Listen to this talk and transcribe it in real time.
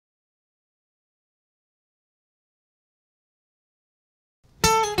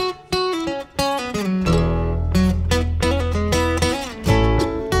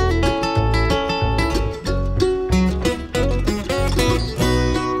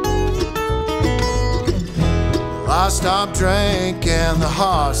stopped drinking, the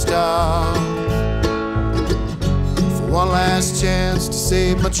heart stopped. For one last chance to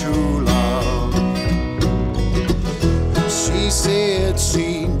save my true love. She said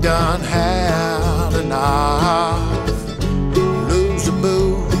she done had enough. Lose the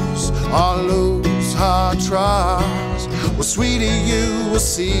booze or lose her trust. Well, sweetie, you will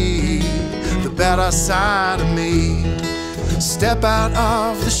see the better side of me. Step out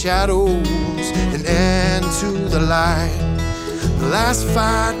of the shadows and into the light. The last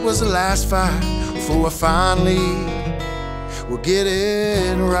fight was the last fight, for finally we'll get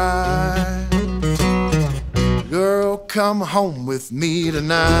it right. Girl, come home with me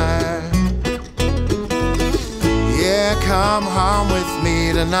tonight. Yeah, come home with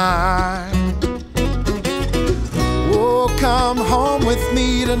me tonight. Oh, come home with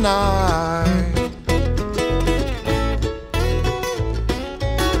me tonight.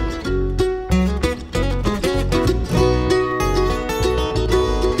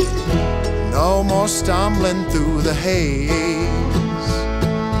 No more stumbling through the haze.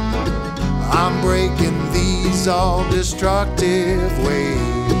 I'm breaking these all destructive ways.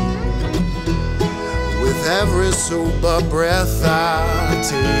 With every sober breath I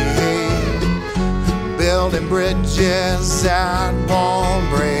take, building bridges that won't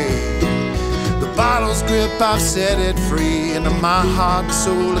break. The bottle's grip, I've set it free, and my heart and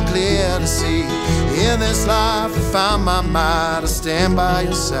soul are clear to see. In this life I found my might, I stand by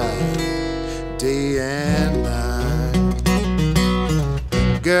your side day and night.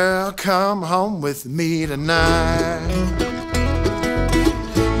 Girl, come home with me tonight.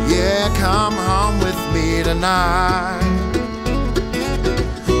 Yeah, come home with me tonight.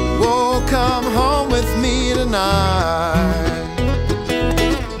 Oh, come home with me tonight.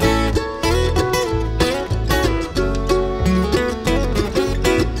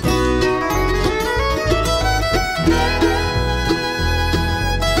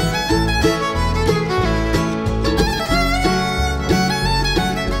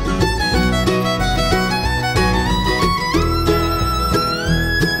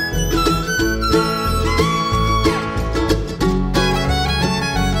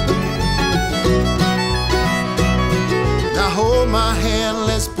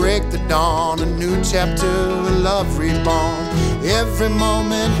 Dawn, a new chapter of love reborn. Every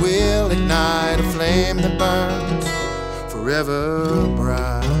moment will ignite a flame that burns forever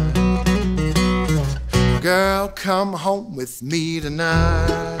bright. Girl, come home with me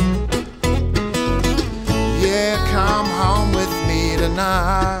tonight. Yeah, come home with me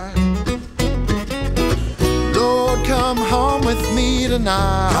tonight. Lord, come home with me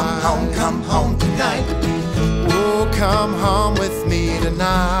tonight. Come home tonight. Oh, come home with me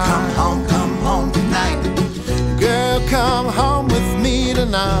tonight. Come home tonight. Girl, come home with me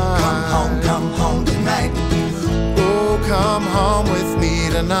tonight. Come home tonight. Oh, come home with me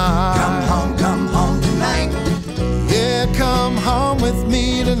tonight. Come home tonight. Yeah, come home with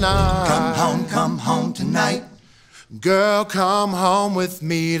me tonight. Come home tonight. Girl, come home with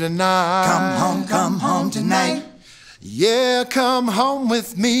me tonight. Come home tonight. Yeah, come home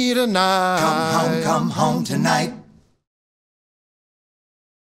with me tonight. Come home tonight.